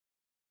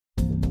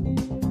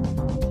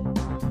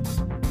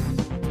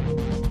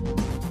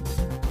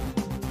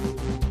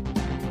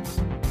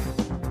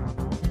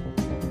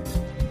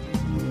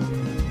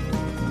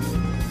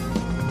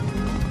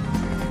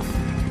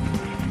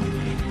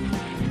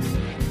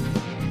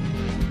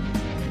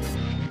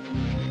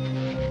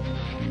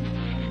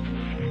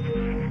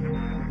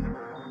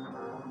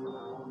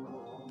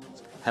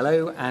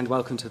Hello and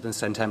welcome to the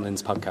St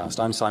Emlyn's podcast.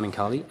 I'm Simon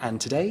Carley and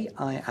today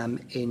I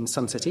am in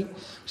Sun City,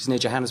 which is near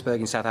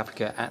Johannesburg in South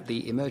Africa, at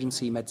the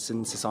Emergency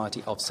Medicine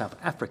Society of South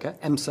Africa,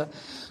 EMSA,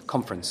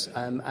 conference.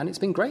 And it's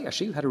been great,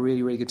 actually. We've had a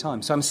really, really good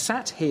time. So I'm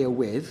sat here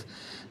with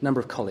a number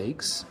of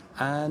colleagues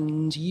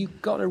and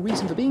you've got a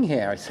reason for being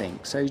here, I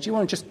think. So do you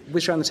want to just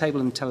whiz around the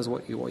table and tell us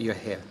what you're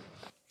here?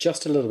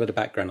 Just a little bit of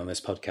background on this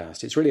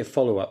podcast. It's really a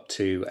follow-up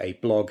to a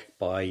blog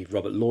by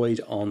Robert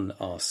Lloyd on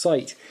our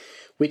site,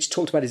 which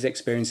talked about his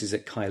experiences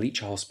at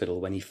Khayelitsha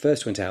Hospital when he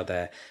first went out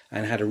there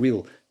and had a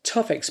real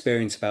tough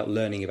experience about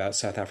learning about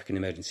South African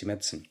emergency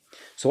medicine.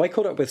 So I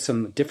caught up with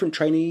some different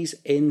trainees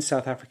in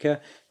South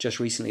Africa just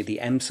recently at the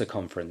EMSA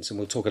conference, and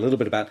we'll talk a little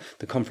bit about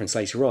the conference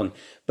later on,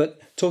 but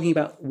talking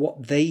about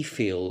what they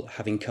feel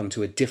having come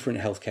to a different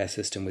healthcare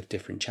system with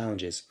different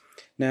challenges.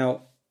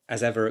 Now,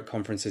 as ever at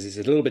conferences, it's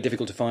a little bit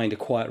difficult to find a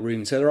quiet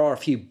room, so there are a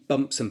few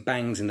bumps and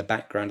bangs in the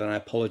background, and I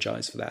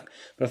apologise for that.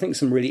 But I think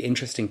some really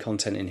interesting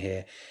content in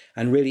here,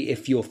 and really,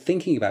 if you're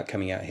thinking about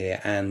coming out here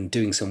and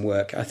doing some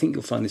work, I think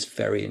you'll find this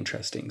very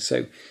interesting.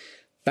 So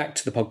back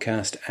to the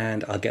podcast,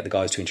 and I'll get the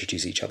guys to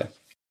introduce each other.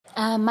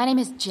 My name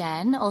is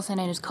Jen, also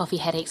known as Coffee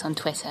Headaches on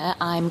Twitter.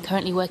 I'm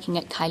currently working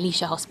at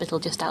Khayelitsha Hospital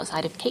just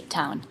outside of Cape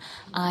Town.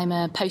 I'm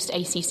a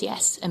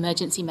post-ACCS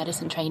emergency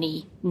medicine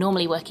trainee,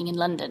 normally working in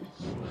London.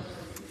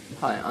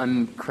 Hi,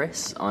 I'm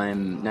Chris.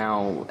 I'm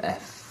now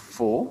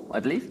F4, I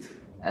believe.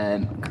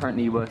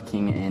 Currently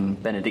working in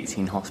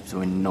Benedictine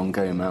Hospital in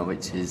Nongoma,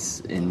 which is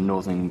in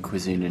northern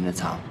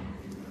KwaZulu-Natal.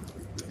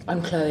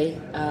 I'm Chloe,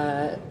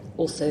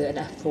 also an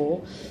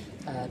F4,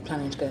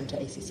 planning to go into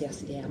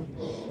ACCS EM.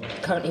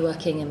 Currently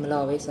working in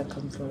Malawi, so I've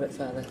come from a bit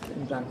further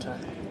in Blantyre.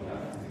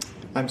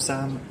 I'm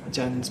Sam,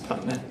 Jen's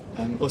partner,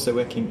 also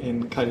working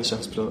in Khayelitsha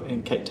Hospital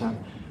in Cape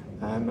Town,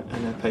 and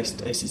a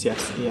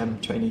post-ACCS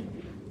EM trainee.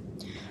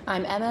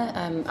 I'm Emma,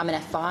 I'm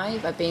an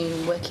F5. I've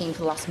been working for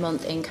the last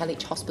month in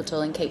Khayelitsha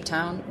Hospital in Cape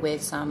Town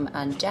with Sam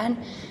and Jen.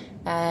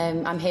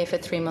 I'm here for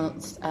 3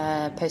 months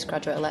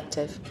postgraduate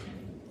elective.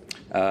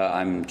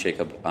 I'm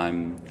Jacob,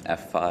 I'm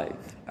F5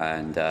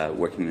 and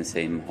working in the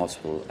same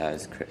hospital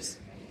as Chris.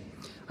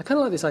 I kind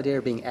of like this idea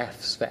of being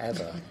Fs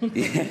forever.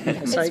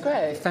 It's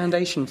great.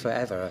 Foundation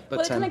forever. But,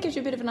 well, it kind of gives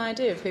you a bit of an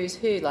idea of who's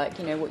who, like,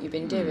 you know, what you've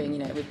been doing, you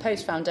know, with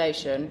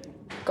post-foundation,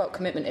 got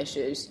commitment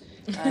issues.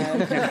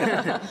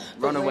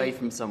 Run away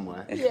from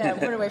somewhere. Yeah,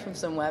 run away from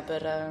somewhere,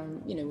 but,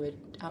 you know, we're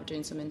out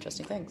doing some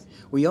interesting things.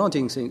 We are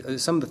doing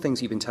some of the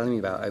things you've been telling me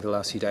about over the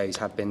last few days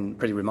have been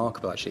pretty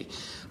remarkable, actually.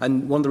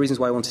 And one of the reasons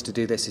why I wanted to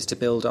do this is to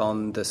build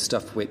on the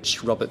stuff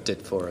which Robert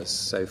did for us.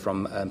 So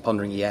from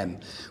Pondering EM,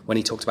 when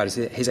he talked about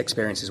his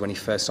experiences when he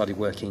first started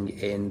working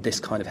in this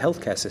kind of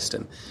healthcare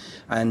system,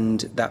 and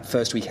that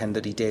first weekend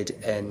that he did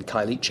in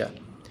Khayelitsha.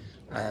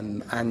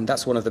 And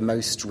that's one of the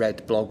most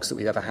read blogs that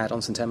we've ever had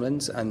on St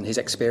Emlyn's, and his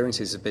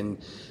experiences have been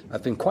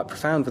quite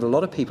profound with a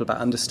lot of people about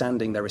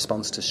understanding their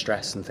response to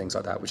stress and things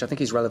like that, which I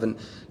think is relevant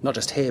not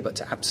just here but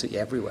to absolutely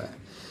everywhere.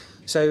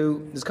 So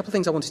there's a couple of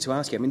things I wanted to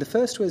ask you. I mean, the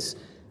first was,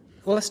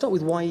 well, let's start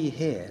with why you're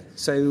here.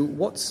 So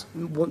what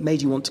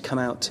made you want to come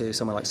out to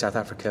somewhere like South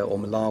Africa or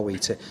Malawi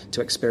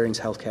to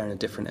experience healthcare in a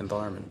different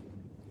environment?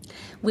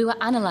 We were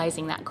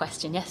analysing that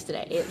question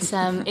yesterday. It's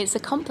a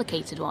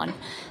complicated one.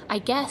 I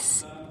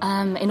guess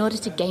in order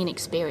to gain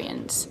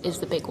experience is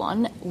the big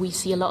one. We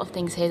see a lot of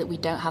things here that we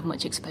don't have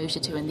much exposure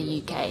to in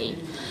the UK,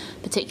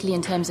 particularly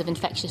in terms of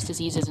infectious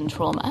diseases and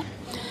trauma.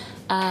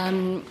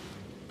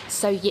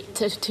 So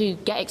to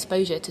get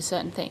exposure to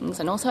certain things,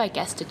 and also, I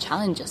guess, to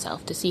challenge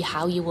yourself to see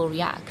how you will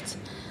react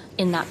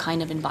in that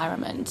kind of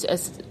environment,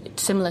 as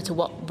similar to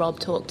what Rob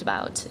talked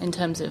about in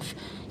terms of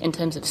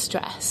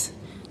stress,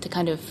 to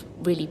kind of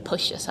really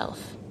push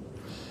yourself.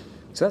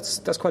 So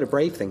that's quite a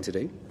brave thing to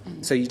do.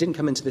 Mm-hmm. So you didn't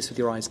come into this with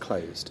your eyes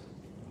closed?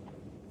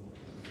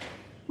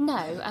 No.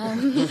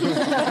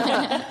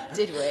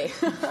 Did we?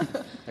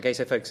 Okay,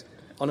 so folks,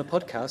 on a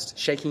podcast,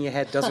 shaking your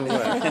head doesn't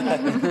work.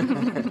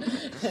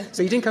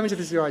 So you didn't come into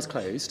this with your eyes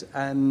closed.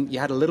 You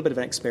had a little bit of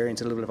an experience,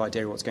 a little bit of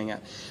idea of what's going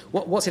on.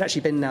 What's it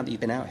actually been now that you've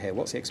been out here?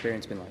 What's the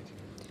experience been like?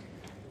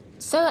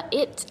 So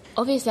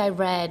obviously I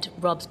read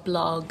Rob's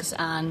blogs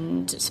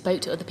and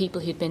spoke to other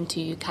people who'd been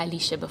to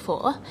Khayelitsha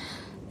before,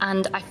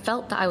 and I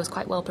felt that I was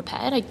quite well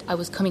prepared. I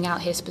was coming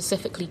out here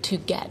specifically to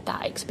get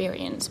that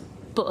experience,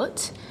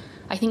 but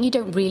I think you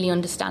don't really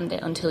understand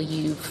it until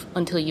you've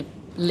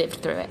lived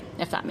through it,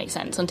 if that makes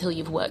sense, until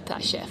you've worked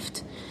that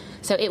shift.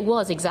 So it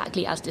was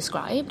exactly as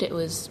described. It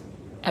was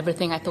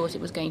everything I thought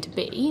it was going to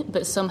be,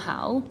 but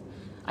somehow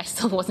I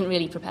still wasn't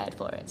really prepared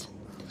for it.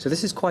 So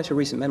this is quite a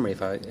recent memory,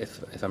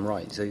 if I'm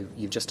right. So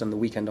you've just done the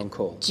weekend on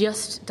call.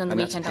 Just done the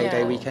weekend on call.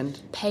 Payday weekend?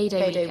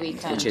 Payday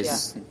weekend. Which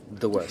is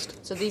the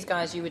worst. So these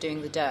guys, you were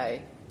doing the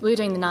day? We were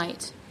doing the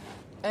night.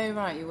 Oh,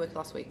 right, you worked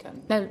last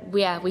weekend. No,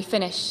 we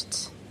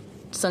finished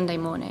Sunday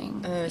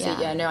morning.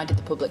 I did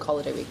the public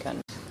holiday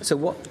weekend.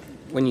 So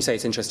when you say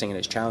it's interesting and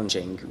it's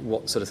challenging,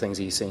 what sort of things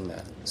are you seeing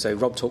there? So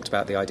Rob talked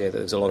about the idea that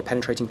there's a lot of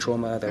penetrating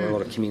trauma, there are a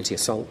lot of community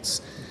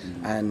assaults,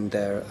 and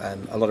there are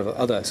a lot of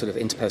other sort of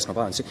interpersonal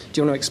violence. So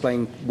do you want to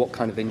explain what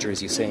kind of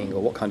injuries you're seeing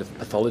or what kind of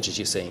pathologies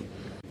you're seeing?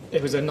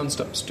 it was a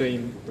non-stop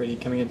stream, really,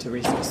 coming into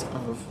resus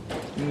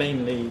of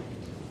mainly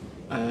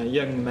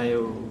young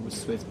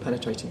males with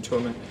penetrating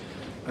trauma,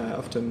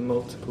 often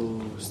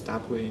multiple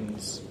stab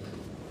wounds,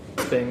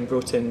 being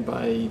brought in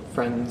by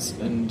friends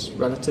and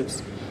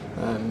relatives,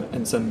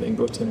 and some being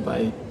brought in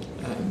by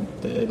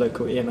the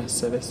local EMS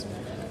service.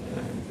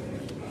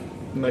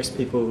 Most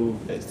people,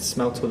 it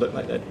smelt or looked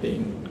like they'd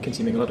been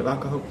consuming a lot of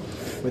alcohol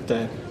with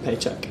their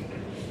paycheck.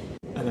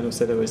 And then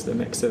also there was the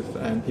mix of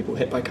people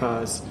hit by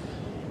cars,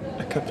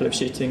 a couple of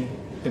shooting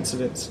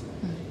incidents,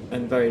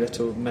 and very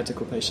little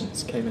medical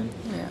patients came in.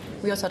 Yeah,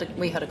 we also had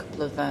a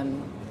couple of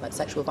like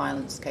sexual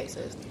violence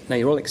cases. Now,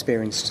 you're all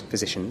experienced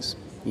physicians.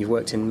 You've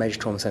worked in major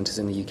trauma centres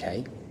in the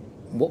UK.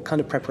 What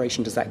kind of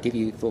preparation does that give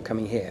you for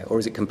coming here, or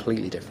is it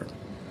completely different?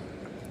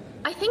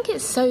 I think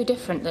it's so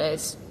different that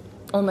it's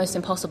almost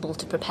impossible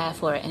to prepare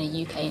for it in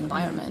a UK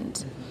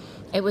environment.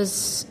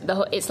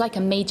 It's like a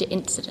major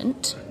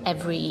incident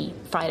every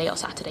Friday or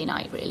Saturday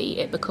night, really.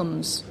 It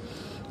becomes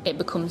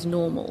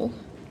normal,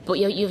 but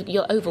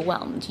you're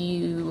overwhelmed.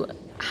 You're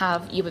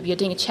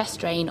doing a chest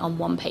drain on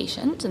one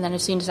patient, and then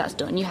as soon as that's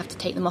done, you have to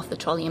take them off the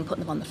trolley and put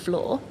them on the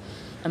floor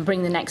and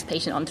bring the next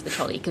patient onto the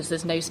trolley because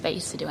there's no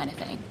space to do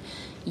anything.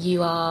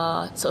 You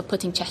are sort of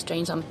putting chest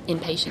drains in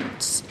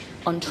patients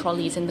on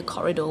trolleys in the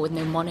corridor with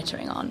no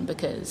monitoring on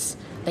because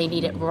they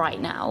need it right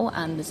now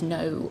and there's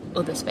no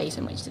other space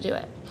in which to do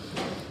it.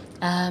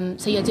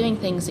 So you're doing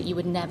things that you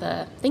would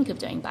never think of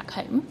doing back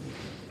home,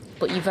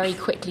 but you very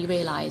quickly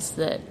realise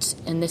that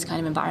in this kind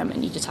of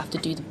environment you just have to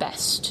do the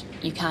best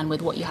you can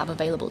with what you have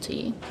available to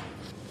you.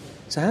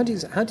 So how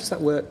does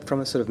that work from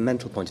a sort of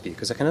mental point of view?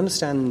 Because I can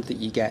understand that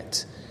you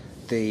get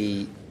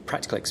the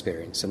practical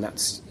experience, and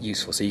that's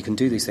useful. So you can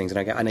do these things,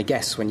 and I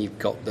guess when you've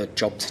got the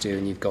job to do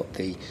and you've got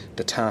the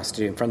task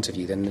to do in front of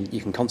you, then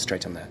you can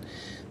concentrate on that.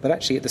 But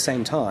actually, at the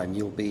same time,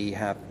 you'll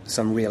have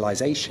some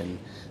realisation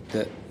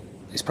that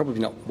it's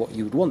probably not what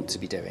you would want to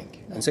be doing.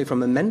 And so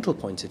from a mental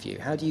point of view,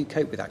 how do you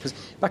cope with that? Because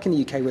back in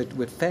the UK,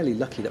 we're fairly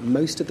lucky that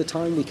most of the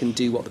time we can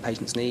do what the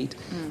patients need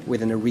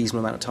within a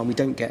reasonable amount of time. We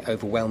don't get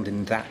overwhelmed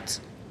in that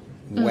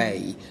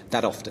way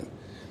that often.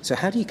 So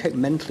how do you cope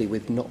mentally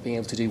with not being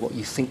able to do what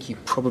you think you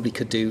probably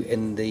could do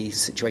in the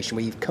situation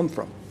where you've come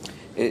from?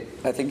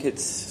 I think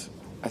it's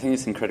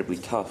incredibly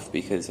tough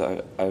because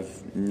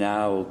I've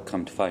now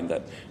come to find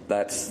that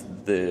that's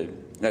the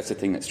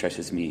thing that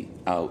stresses me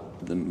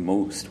out the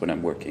most when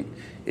I'm working,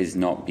 is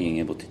not being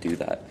able to do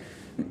that.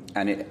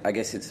 And I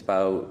guess it's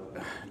about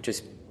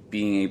just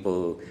being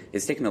able,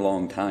 it's taken a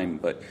long time,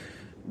 but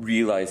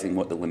realising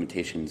what the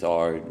limitations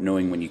are,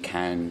 knowing when you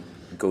can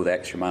go the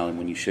extra mile and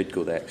when you should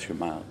go the extra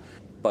mile.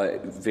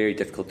 But very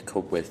difficult to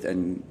cope with,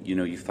 and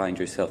you find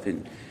yourself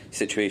in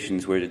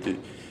situations where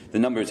the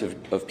numbers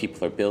of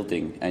people are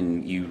building,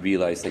 and you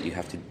realise that you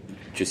have to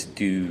just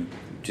do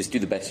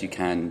the best you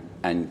can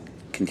and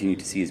continue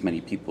to see as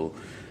many people,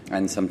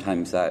 and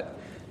sometimes that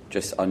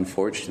just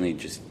unfortunately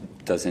just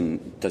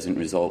doesn't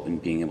result in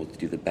being able to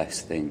do the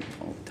best thing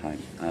all the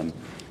time. And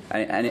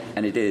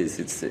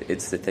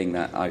it's the thing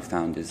that I've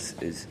found is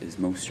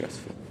most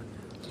stressful.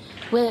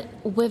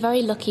 We're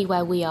very lucky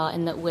where we are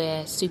in that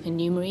we're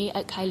supernumerary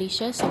at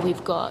Kailisha, so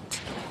we've got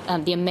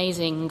the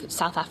amazing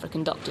South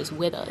African doctors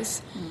with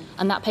us.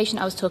 And that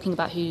patient I was talking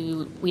about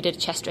who we did a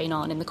chest drain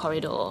on in the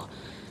corridor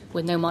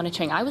with no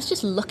monitoring, I was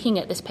just looking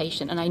at this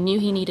patient and I knew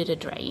he needed a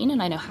drain,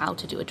 and I know how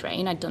to do a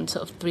drain. I'd done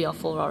sort of 3 or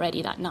 4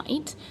 already that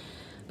night.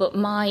 But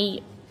my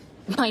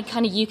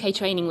kind of UK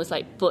training was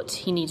like, but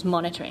he needs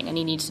monitoring and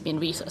he needs to be in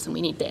resource and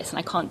we need this, and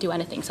I can't do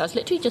anything. So I was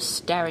literally just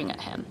staring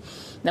at him.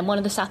 Then one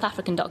of the South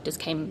African doctors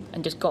came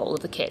and just got all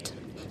of the kit.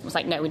 It was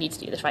like, no, we need to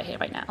do this right here,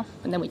 right now.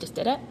 And then we just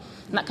did it.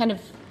 And that kind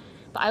of...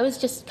 But I was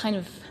just kind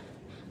of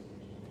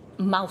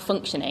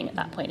malfunctioning at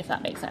that point, if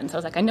that makes sense. I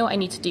was like, I know what I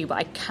need to do, but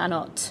I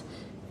cannot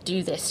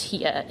do this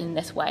here in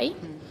this way.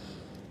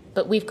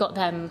 But we've got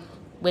them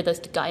with us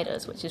to guide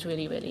us, which is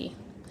really, really...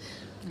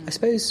 I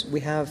suppose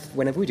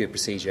whenever we do a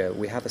procedure,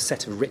 we have a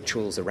set of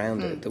rituals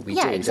around it that we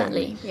do,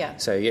 exactly. don't we? Yeah.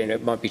 So,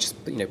 it might be just,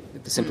 the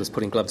simple as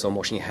putting gloves on,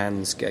 washing your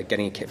hands,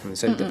 getting a kit from them.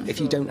 So if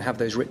you don't have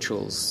those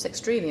rituals... It's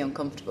extremely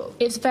uncomfortable.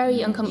 It's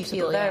very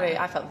uncomfortable,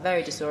 I felt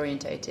very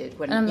disorientated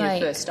when you're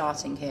first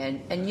starting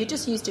here. And you're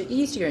just used to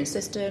your own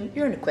system,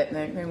 your own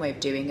equipment, your own way of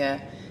doing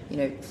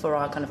it, for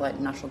our kind of like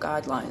national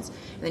guidelines.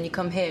 And then you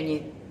come here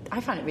and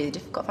I found it really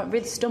difficult. I felt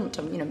really stumped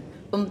on,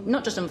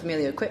 not just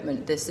unfamiliar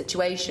equipment, this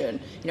situation,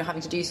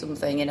 having to do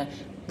something in a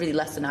really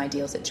less than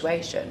ideal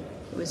situation.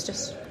 It was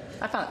just,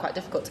 I found it quite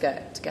difficult to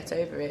get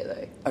over,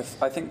 really.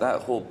 I think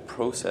that whole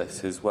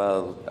process as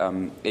well,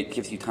 it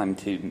gives you time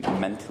to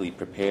mentally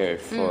prepare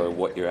for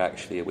what you're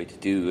actually away to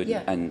do,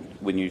 and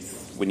when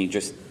you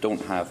just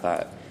don't have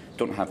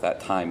that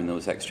time and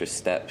those extra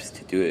steps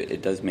to do it,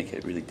 it does make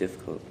it really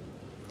difficult.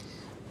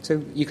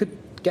 So you could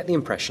get the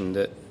impression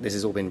that this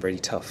has all been really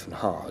tough and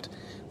hard,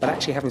 but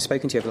actually having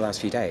spoken to you over the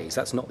last few days,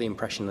 that's not the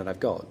impression that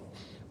I've got.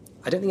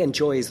 I don't think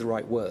enjoy is the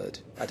right word.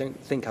 I don't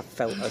think I've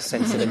felt a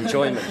sense of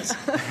enjoyment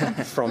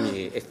from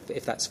you,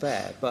 if that's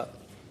fair. But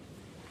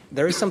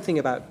there is something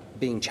about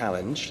being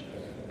challenged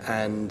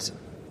and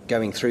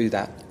going through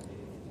that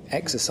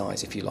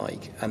exercise, if you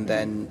like, and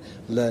then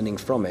learning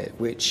from it,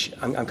 which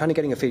I'm kind of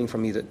getting a feeling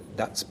from you that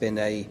that's been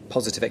a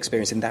positive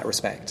experience in that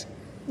respect.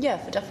 Yeah,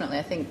 definitely.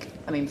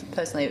 I mean,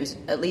 personally, it was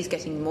at least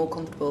getting more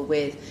comfortable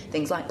with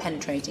things like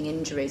penetrating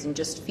injuries and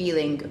just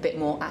feeling a bit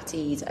more at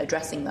ease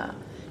addressing that.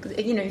 Because,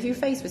 if you're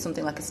faced with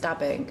something like a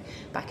stabbing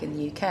back in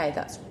the UK,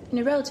 that's,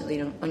 relatively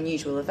an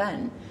unusual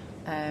event,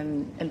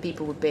 and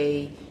people would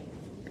be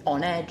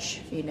on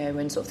edge,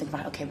 and sort of think,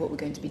 right, okay, what we're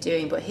going to be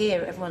doing. But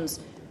here,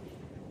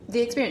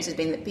 the experience has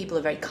been that people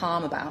are very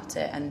calm about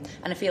it, and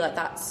I feel like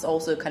that's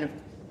also kind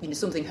of,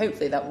 something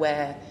hopefully that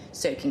we're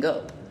soaking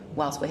up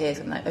whilst we're here.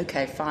 So I'm like,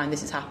 okay, fine,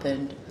 this has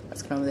happened,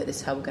 let's get on with it, this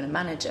is how we're going to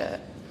manage it.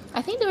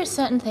 I think there are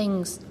certain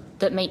things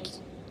that make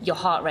your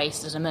heart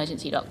race as an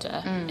emergency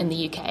doctor in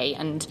the UK,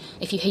 and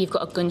if you hear you've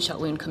got a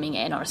gunshot wound coming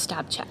in or a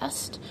stabbed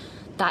chest,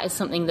 that is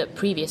something that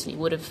previously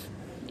would have,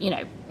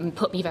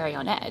 put me very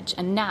on edge.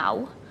 And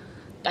now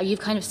you've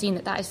kind of seen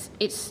that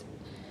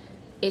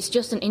it's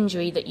just an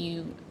injury that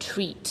you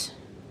treat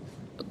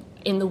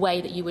in the way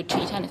that you would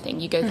treat anything.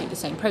 You go through the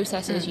same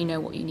processes, you know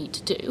what you need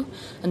to do,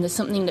 and there's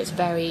something that's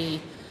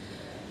very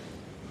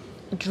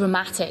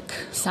dramatic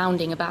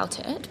sounding about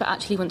it, but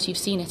actually once you've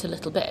seen it a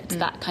little bit,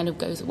 that kind of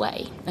goes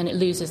away and it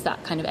loses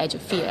that kind of edge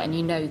of fear, and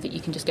you know that you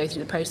can just go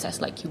through the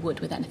process like you would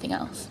with anything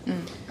else.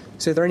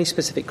 So are there any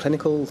specific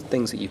clinical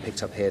things that you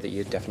picked up here that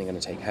you're definitely going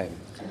to take home?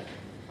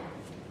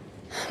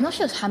 I'm not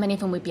sure how many of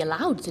them we'd be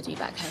allowed to do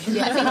back home.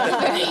 Yeah.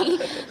 I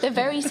think they're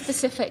very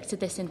specific to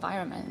this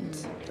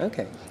environment.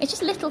 Okay. It's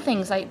just little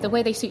things, like the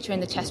way they suture in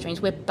the chest range.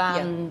 We're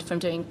banned from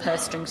doing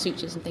purse string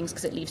sutures and things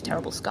because it leaves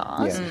terrible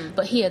scars. Yeah.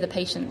 But here the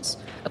patients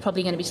are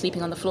probably going to be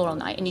sleeping on the floor all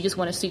night, and you just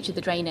want to suture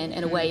the drain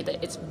in a way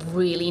that it's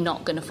really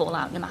not going to fall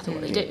out no matter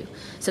what they do.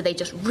 So they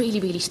just really,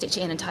 really stitch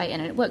it in and tie it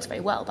in, and it works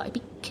very well, but I'd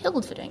be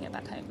killed for doing it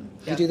back home.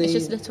 Yeah. It's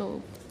just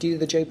little... Do you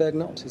do the Joburg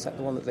knot? Is that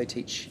the one that they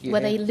teach you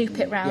where here? they loop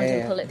it round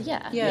and pull it?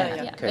 Yeah.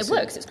 Okay, it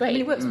works, it's great. I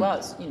mean, it works well,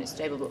 it's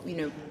stable, but,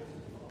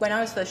 when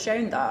I was first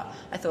shown that,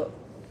 I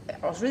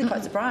was really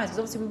quite surprised, because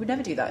obviously we would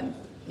never do that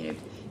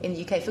in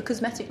the UK for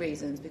cosmetic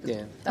reasons. Because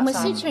and we're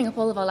suturing up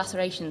all of our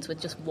lacerations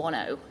with just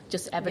 1-0,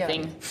 just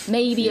everything. Yeah.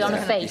 Maybe on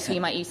a face we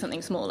might use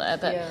something smaller,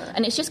 but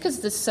and it's just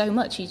because there's so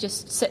much. You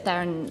just sit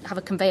there and have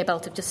a conveyor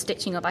belt of just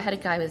stitching up. I had a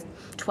guy with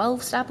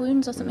 12 stab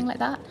wounds or something like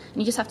that, and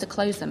you just have to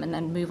close them and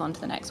then move on to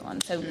the next one.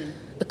 So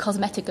the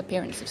cosmetic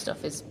appearance of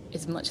stuff is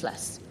much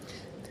less.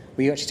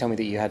 Well, you actually told me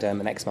that you had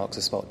an X marks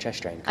the spot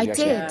chest drain. I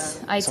did.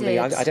 I must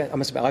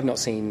admit, I've not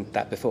seen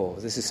that before.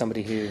 This is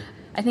somebody who...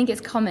 I think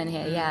it's common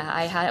here, yeah.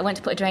 I went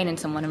to put a drain in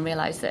someone and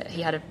realised that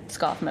he had a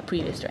scar from a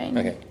previous drain.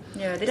 Okay.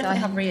 Yeah, they definitely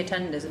have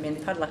reattenders. I mean,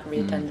 they've had like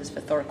reattenders for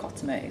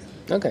thoracotomy.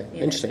 Okay,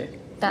 interesting.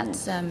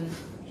 That's...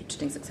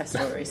 interesting success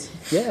stories.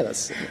 Yeah,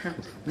 that's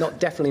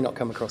definitely not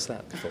come across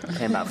that before.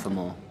 Came back for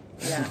more.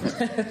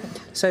 Yeah.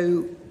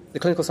 So... The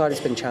clinical side has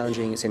been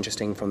challenging. It's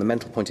interesting from the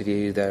mental point of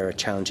view. There are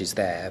challenges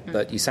there,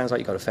 but you sounds like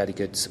you've got a fairly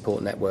good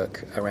support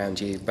network around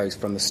you, both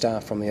from the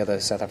staff, from the other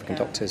South African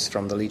doctors,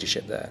 from the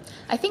leadership there.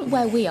 I think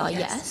where we are,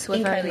 yes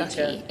we're very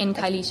lucky. In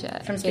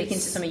Kailicha. From speaking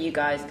to some of you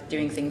guys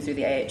doing things through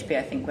the AHP,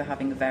 I think we're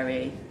having a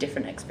very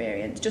different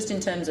experience. Just in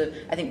terms of,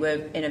 I think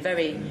we're in a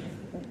very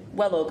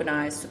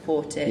well-organised,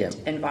 supported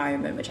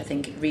environment, which I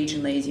think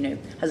regionally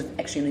has an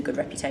extremely good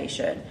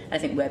reputation, and I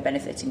think we're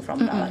benefiting from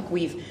that. Like,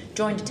 we've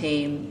joined a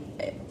team,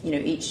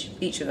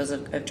 each of us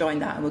have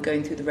joined that, and we're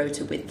going through the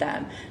rota with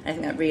them, and I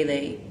think that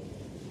really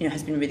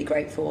has been really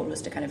great for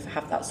us to kind of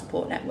have that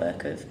support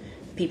network of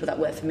people that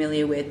we're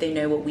familiar with. They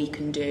know what we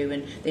can do,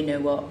 and they know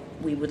what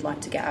we would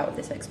like to get out of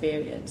this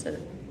experience. So,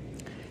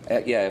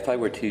 if I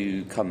were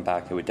to come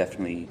back, I would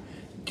definitely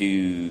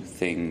do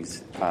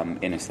things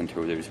in a centre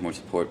where there's more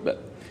support,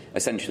 but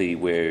essentially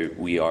where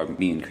we are,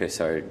 me and Chris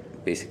are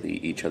basically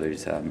each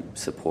other's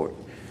support.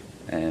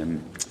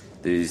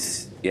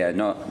 There's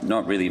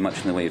not really much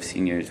in the way of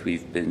seniors.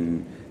 We've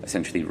been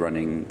essentially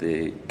running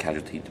the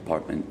casualty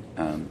department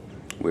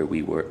where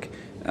we work,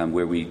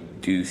 where we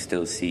do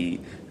still see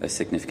a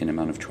significant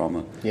amount of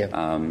trauma,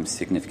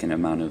 significant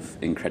amount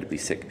of incredibly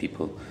sick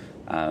people,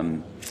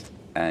 and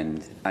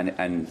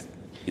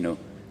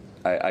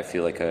I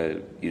feel like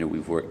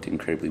we've worked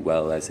incredibly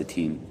well as a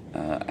team,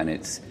 and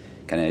it's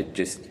kind of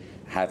just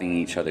having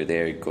each other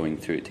there, going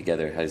through it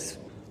together, has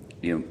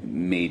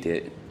made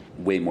it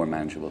way more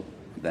manageable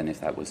than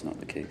if that was not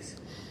the case.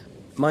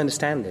 My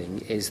understanding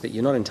is that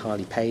you're not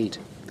entirely paid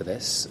for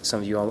this. Some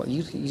of you are.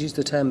 You use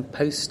the term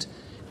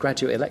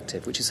postgraduate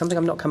elective, which is something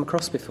I've not come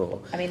across before.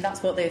 I mean,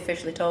 that's what they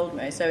officially told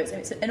me. So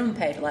it's an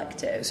unpaid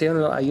elective.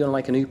 So are you on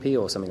like an UP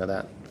or something like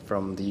that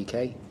from the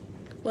UK?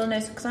 Well, no,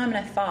 because I'm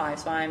an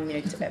F5, so I'm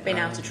been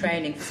out of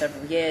training for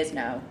several years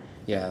now.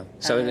 Yeah,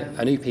 so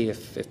an UP,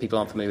 if people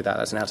aren't familiar with that,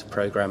 that's an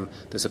out-of-programme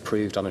that's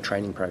approved on a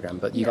training programme.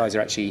 But you guys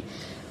are actually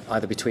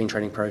either between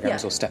training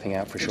programs Yeah. or stepping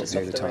out for a short just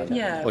period off of the time? radar.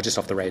 Yeah. Or just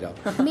off the radar?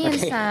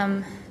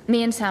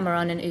 Me and Sam are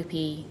on an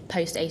UPI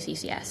post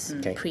ACCS,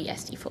 Okay. pre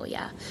SD4,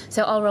 yeah.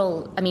 So our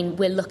role, I mean,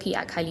 we're lucky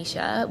at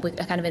Kailisha. We're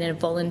kind of in a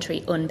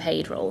voluntary,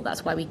 unpaid role.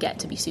 That's why we get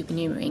to be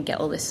supernumerary and get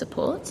all this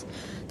support.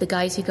 The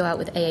guys who go out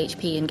with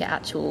AHP and get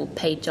actual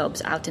paid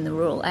jobs out in the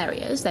rural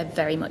areas, they're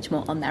very much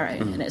more on their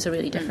own, and it's a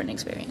really different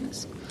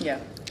experience. Yeah.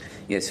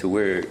 Yeah, so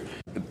we're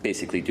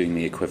basically doing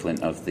the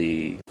equivalent of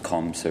the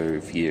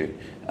ComServe year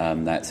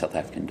that South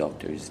African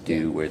doctors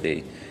do, where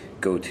they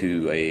go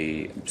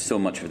to so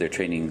much of their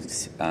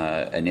trainings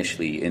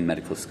initially in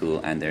medical school,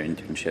 and their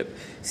internship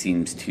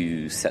seems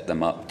to set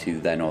them up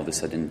to then all of a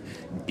sudden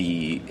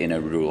be in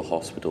a rural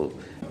hospital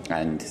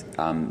and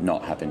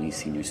not have any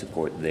senior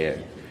support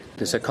there.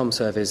 So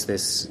ComServe is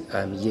this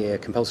year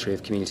compulsory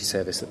of community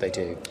service that they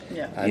do.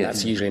 Yeah. And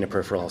that's usually in a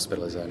peripheral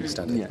hospital, as I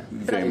understand it. Yeah.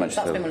 Very much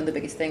That's so. been one of the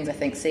biggest things, I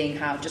think, seeing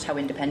how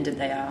independent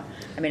they are.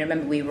 I mean, I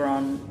remember we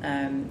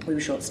were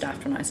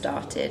short-staffed when I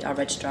started. Our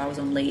registrar was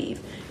on leave,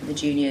 and the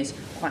juniors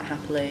quite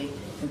happily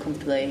and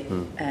comfortably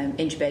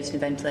intubated and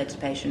ventilated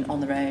a patient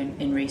on their own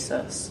in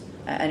resus.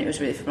 And it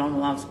was really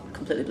phenomenal. I was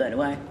completely blown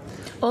away.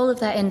 All of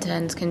their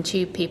interns can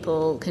tube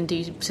people, can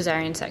do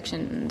cesarean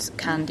sections,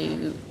 can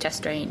do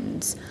chest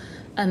drains.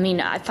 I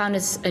mean, I found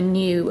as a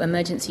new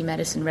emergency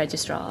medicine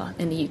registrar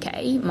in the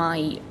UK,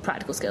 my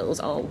practical skills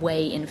are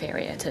way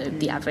inferior to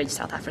the average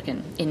South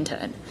African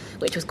intern,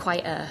 which was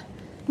quite a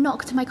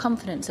knock to my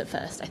confidence at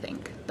first, I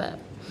think. But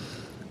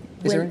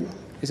Is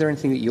there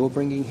anything that you're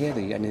bringing here?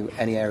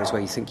 Any areas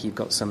where you think you've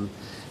got some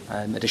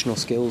additional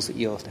skills that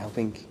you're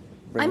helping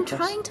bring I'm across?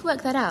 trying to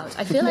work that out.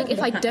 I feel like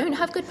if I don't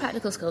have good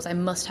practical skills, I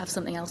must have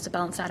something else to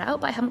balance that out,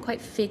 but I haven't quite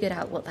figured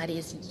out what that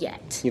is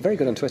yet. You're very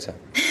good on Twitter.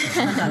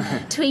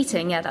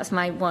 Tweeting, yeah, that's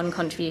my one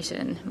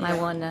contribution, my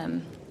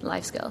one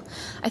life skill.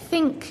 I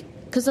think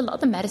because a lot of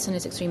the medicine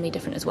is extremely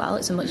different as well.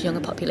 It's a much younger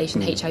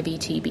population, HIV,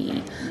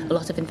 TB, a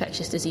lot of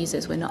infectious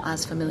diseases we're not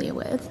as familiar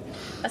with.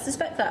 I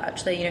suspect that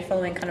actually,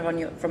 following kind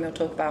of from your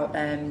talk about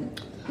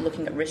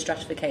looking at risk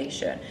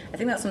stratification, I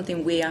think that's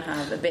something we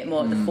have a bit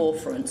more at the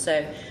forefront.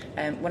 So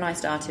when I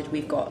started,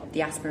 we've got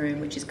the asthma room,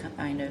 which is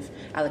kind of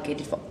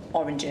allocated for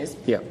oranges.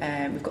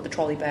 Yeah. We've got the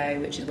trolley bay,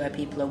 which is where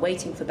people are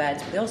waiting for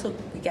beds, but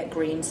we get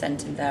green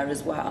sent in there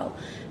as well.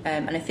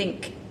 And I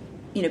think,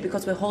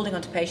 because we're holding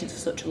on to patients for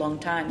such a long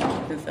time, we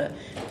keep them for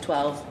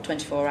 12,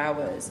 24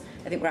 hours,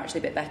 I think we're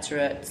actually a bit better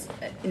at,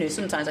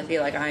 sometimes I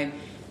feel like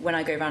when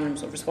I go around and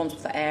sort of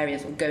responsible for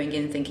areas, or going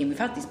in thinking, we've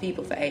had these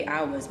people for 8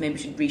 hours, maybe we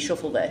should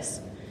reshuffle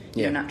this.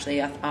 And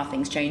actually, are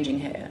things changing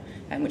here?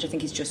 Which I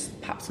think is just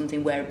perhaps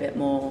something we're a bit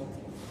more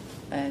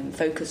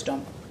focused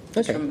on,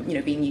 from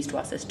being used to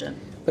our system.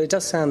 But it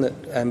does sound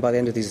that by the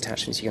end of these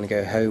attachments, you're going to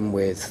go home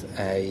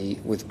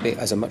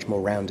as a much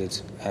more rounded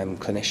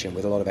clinician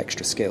with a lot of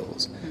extra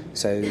skills.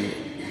 So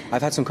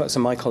I've had some of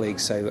my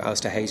colleagues, so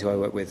Alistair Hayes, who I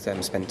work with,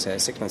 spent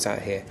 6 months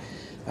out here,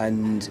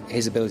 and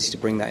his ability to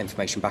bring that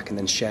information back and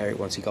then share it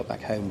once he got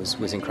back home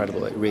was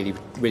incredible. It really,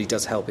 really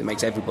does help. It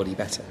makes everybody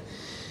better.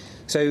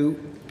 So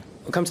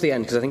we'll come to the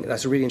end, because I think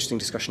that's a really interesting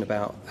discussion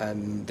about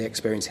the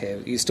experience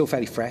here. You're still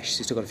fairly fresh, so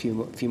you've still got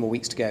a few more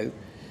weeks to go.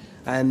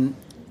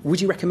 Would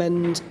you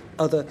recommend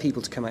other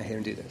people to come out here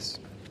and do this?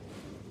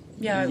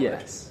 Yeah, I would.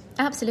 Yes.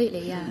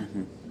 Absolutely, yeah.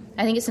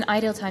 I think it's an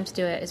ideal time to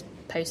do it as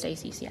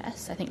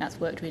post-ACCS. I think that's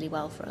worked really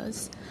well for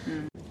us.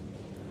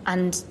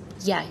 And,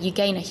 yeah, you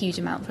gain a huge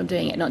amount from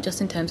doing it, not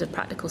just in terms of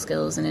practical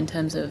skills and in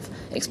terms of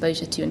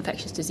exposure to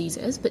infectious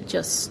diseases, but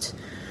just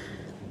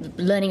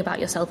learning about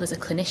yourself as a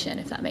clinician,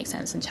 if that makes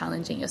sense, and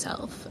challenging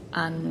yourself,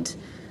 and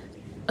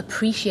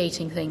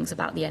appreciating things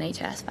about the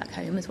NHS back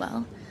home as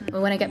well.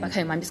 Well, when I get back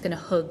home, I'm just going to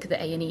hug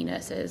the A&E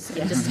nurses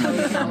and just tell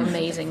them how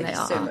amazing they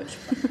are. So much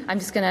fun. I'm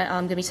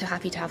going to be so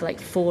happy to have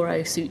like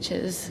 4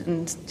 sutures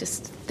and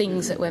just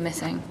things that we're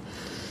missing.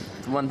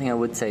 The one thing I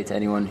would say to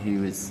anyone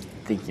who is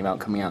thinking about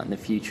coming out in the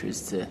future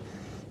is to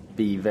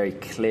be very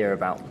clear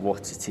about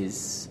what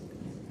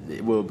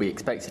it will be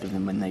expected of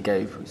them when they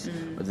go.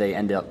 Whether they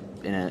end up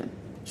in a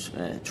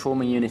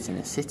trauma unit in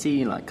a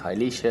city like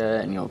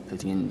Kailisha and you're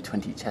putting in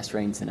 20 chest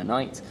drains in a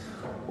night,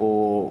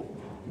 or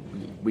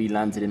we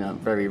landed in a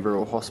very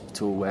rural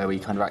hospital where we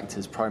kind of act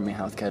as primary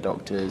healthcare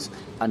doctors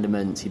and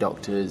emergency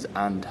doctors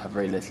and have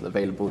very little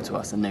available to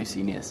us and no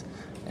seniors.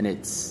 And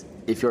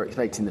if you're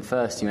expecting the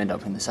first, you end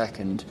up in the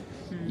second,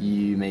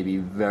 you may be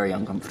very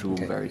uncomfortable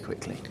very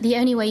quickly. The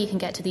only way you can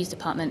get to these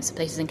departments,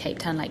 places in Cape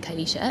Town like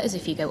Kailisha, is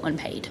if you go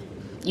unpaid.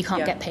 You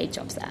can't get paid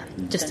jobs there,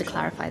 just to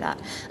clarify that.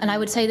 And I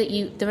would say that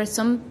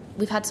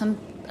we've had some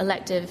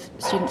elective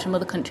students from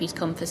other countries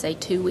come for, say,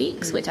 2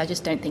 weeks, which I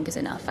just don't think is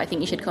enough. I think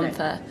you should come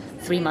for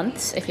 3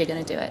 months if you're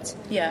going to do it.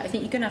 Yeah, I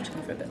think you're going to have to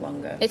come for a bit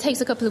longer. It takes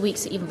a couple of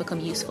weeks to even become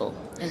useful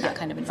in that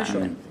kind of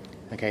environment.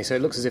 Okay, so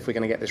it looks as if we're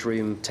going to get this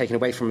room taken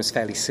away from us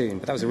fairly soon,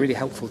 but that was a really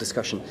helpful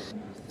discussion.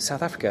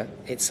 South Africa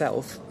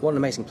itself, what an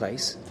amazing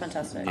place.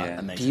 Fantastic.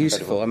 Yeah.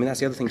 Beautiful. I mean, that's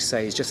the other thing to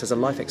say, is just as a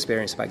life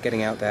experience about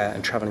getting out there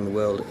and travelling the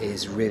world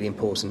is really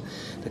important.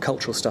 The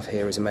cultural stuff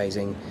here is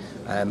amazing,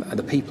 and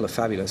the people are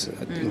fabulous,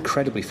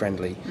 incredibly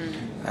friendly,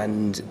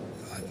 and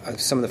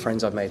some of the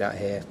friends I've made out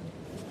here.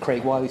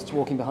 Craig Wiley's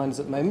walking behind us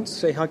at the moment.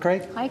 Say hi,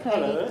 Craig. Hi,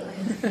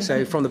 Craig.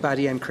 So from the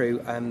BAD-EM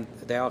crew,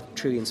 they are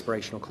truly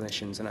inspirational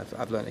clinicians, and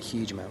I've learned a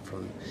huge amount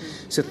from them.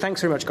 So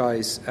thanks very much,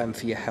 guys,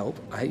 for your help.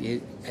 I hope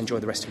you enjoy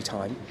the rest of your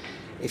time.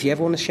 If you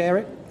ever want to share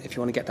it, if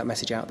you want to get that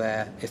message out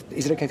there,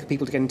 is it okay for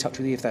people to get in touch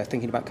with you if they're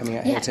thinking about coming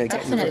out here to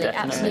get in the book?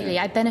 Absolutely.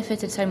 I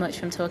benefited so much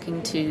from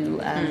talking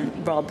to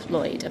Rob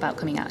Lloyd about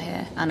coming out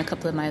here, and a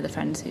couple of my other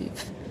friends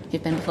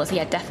who've been before. So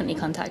yeah, definitely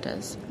contact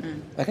us.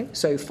 Okay,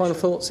 so final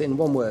thoughts in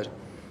one word.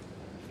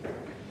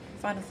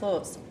 Final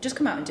thoughts. Just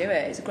come out and do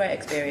it. It's a great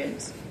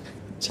experience.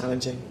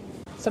 Challenging.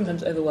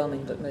 Sometimes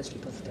overwhelming, but mostly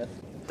positive.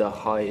 The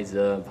highs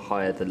are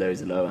higher, the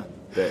lows are lower,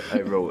 but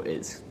overall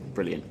it's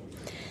brilliant.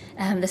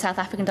 The South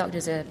African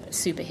doctors are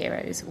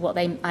superheroes. What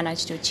they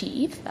managed to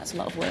achieve, that's a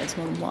lot of words,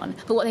 more than one,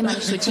 but what they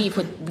managed to achieve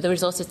with the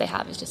resources they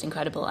have is just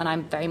incredible, and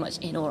I'm very much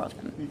in awe of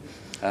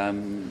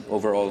them.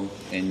 Overall,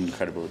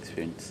 incredible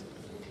experience.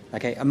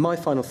 Okay, and my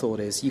final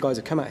thought is you guys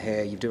have come out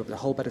here, you've developed a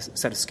whole better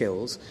set of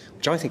skills,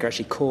 which I think are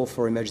actually core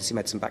for emergency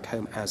medicine back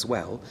home as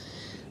well.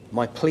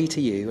 My plea to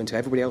you and to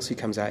everybody else who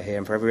comes out here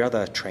and for every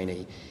other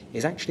trainee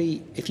is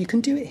actually, if you can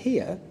do it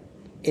here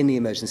in the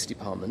emergency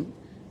department,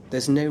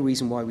 there's no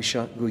reason why we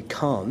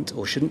can't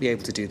or shouldn't be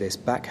able to do this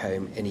back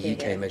home in a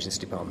UK emergency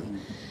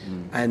department.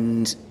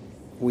 And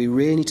we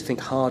really need to think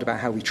hard about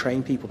how we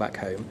train people back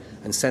home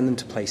and send them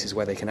to places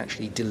where they can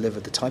actually deliver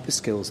the type of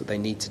skills that they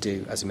need to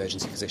do as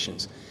emergency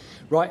physicians.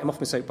 Right, I'm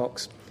off my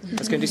soapbox.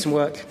 Let's go and do some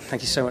work.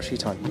 Thank you so much for your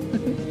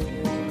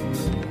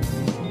time.